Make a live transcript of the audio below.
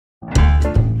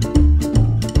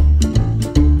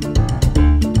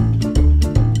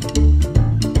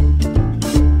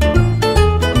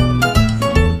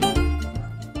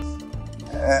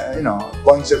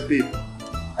bunch of people.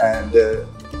 And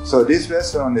so this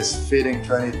restaurant is feeding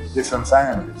 20 different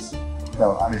families,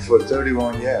 for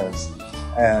 31 years.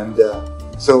 And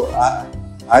so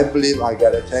I believe I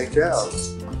gotta take care of it.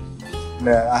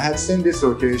 I had seen this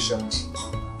location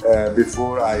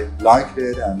before. I liked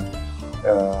it, and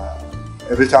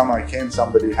every time I came,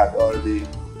 somebody had already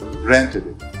rented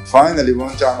it. Finally,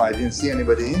 one time I didn't see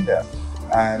anybody in there,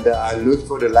 and I looked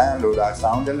for the landlord. I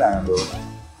found the landlord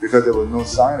because there was no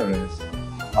sign or anything.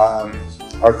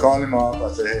 I called him up. I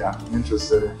said, "Hey, I'm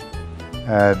interested."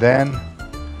 Then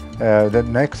the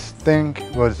next thing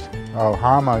was,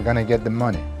 how am I going to get the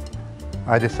money?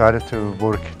 I decided to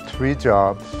work 3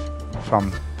 jobs from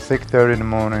 6:30 in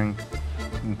the morning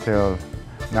until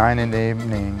 9 in the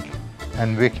evening and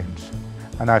weekends.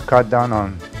 And I cut down on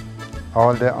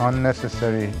all the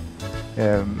unnecessary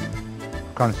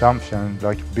consumption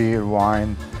like beer,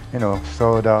 wine,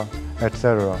 soda,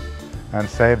 etc. and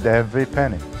saved every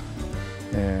penny.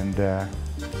 And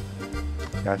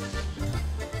that's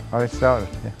how it started.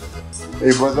 Yeah.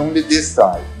 It was only this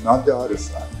side, not the other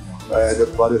side. I had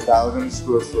about 1,000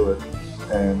 square foot,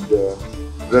 and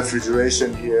refrigeration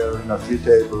here, 3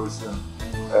 tables,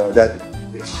 that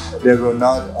they were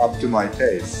not up to my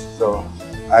taste. So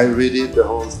I redid the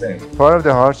whole thing. Part of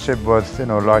the hardship was,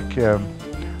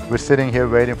 we're sitting here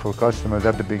waiting for customers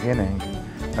at the beginning.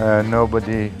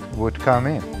 Nobody would come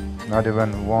in, not even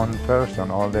one person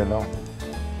all day long.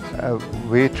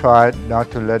 We tried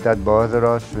not to let that bother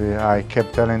us. I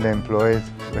kept telling the employees,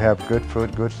 we have good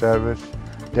food, good service,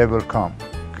 they will come.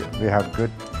 We have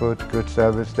good food, good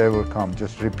service, they will come,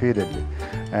 just repeatedly.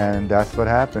 And that's what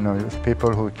happened. It was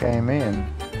people who came in,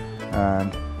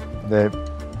 and they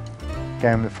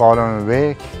came the following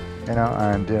week,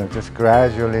 and just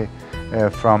gradually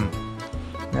from,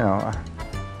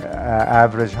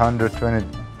 average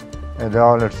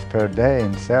 $120 per day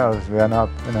in sales, we went up,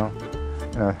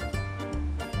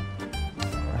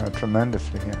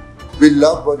 tremendously here. We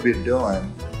love what we're doing,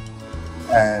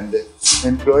 and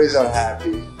employees are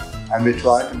happy, and we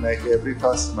try to make every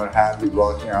customer happy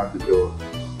walking out the door.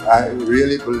 I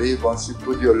really believe once you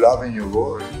put your love in your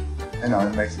work, it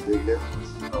makes a big difference.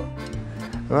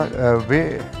 Well, we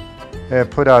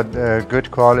put out good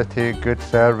quality, good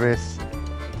service,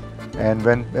 and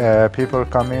when people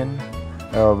come in,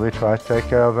 we try to take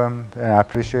care of them and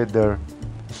appreciate their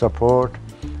support,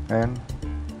 and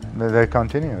they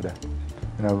continue that.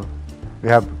 We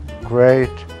have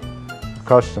great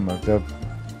customers.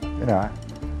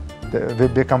 We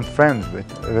become friends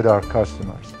with our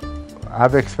customers.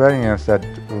 I've experienced that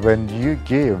when you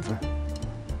give,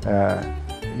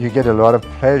 you get a lot of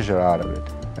pleasure out of it.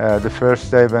 The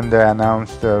first day when they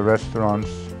announced the restaurants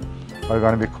are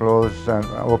going to be closed and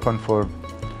open for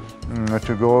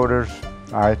to-go orders,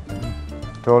 I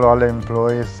told all the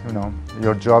employees,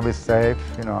 your job is safe,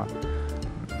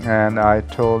 and I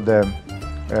told the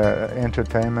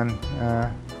entertainment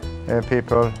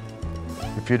people,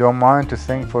 if you don't mind to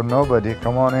sing for nobody,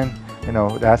 come on in.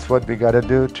 That's what we got to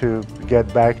do to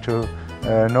get back to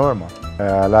normal.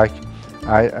 I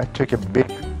took a big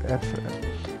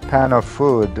pan of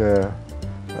food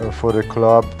for the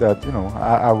club that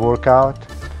I work out,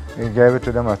 and gave it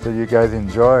to them. I said, you guys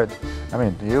enjoy it. I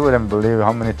mean, you wouldn't believe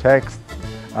how many texts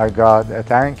I got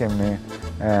thanking me,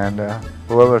 and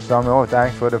whoever saw me, oh,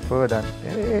 thanks for the food, and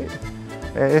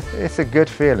it's a good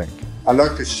feeling. I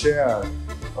like to share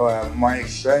my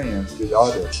experience with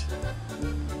others.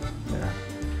 Yeah.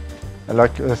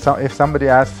 Like if somebody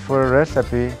asks for a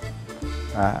recipe,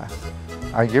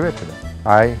 I give it to them.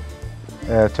 I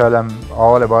tell them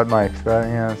all about my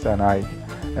experience, and I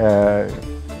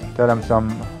tell them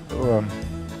some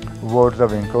words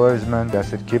of encouragement. I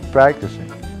said, keep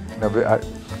practicing.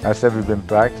 I said, we've been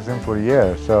practicing for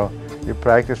years, so you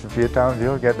practice a few times,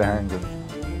 you'll get the hang of it.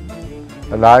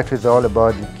 Life is all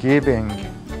about giving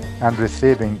and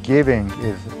receiving. Giving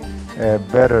is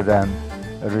better than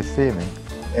receiving.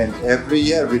 And every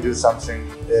year we do something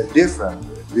different.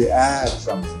 We add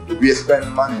something. We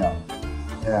spend money on it.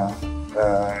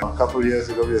 A couple of years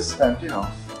ago we spent,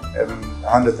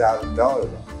 $100,000.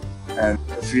 And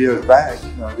a few years back,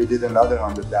 we did another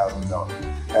 $100,000.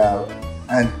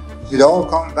 And it all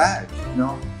comes back,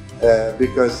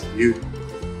 because you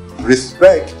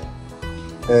respect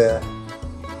the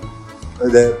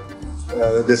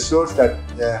source that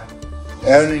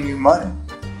earning you money.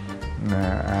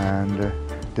 And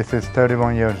this is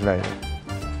 31 years later,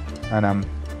 and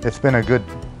it's been a good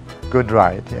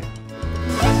ride. Yeah.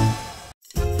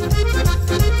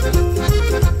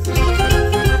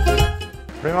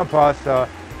 Prima Pasta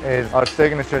is our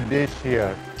signature dish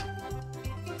here.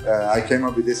 I came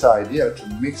up with this idea to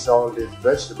mix all these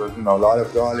vegetables, a lot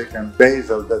of garlic and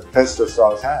basil that pesto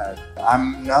sauce had.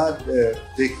 I'm not a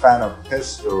big fan of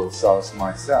pesto sauce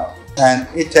myself. And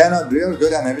it turned out real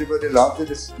good and everybody loved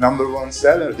it. It's #1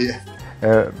 seller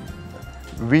here.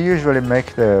 We usually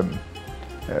make the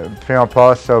prima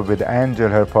pasta with angel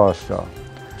hair pasta.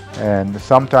 And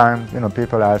sometimes,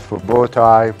 people ask for bow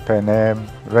tie, penne,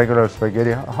 regular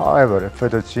spaghetti. However,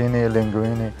 fettuccine,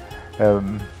 linguine,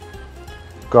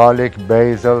 garlic,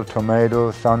 basil,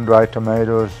 tomatoes, sun-dried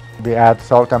tomatoes. We add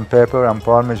salt and pepper and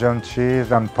Parmesan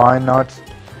cheese and pine nuts,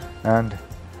 and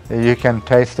you can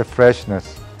taste the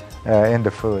freshness in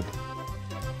the food.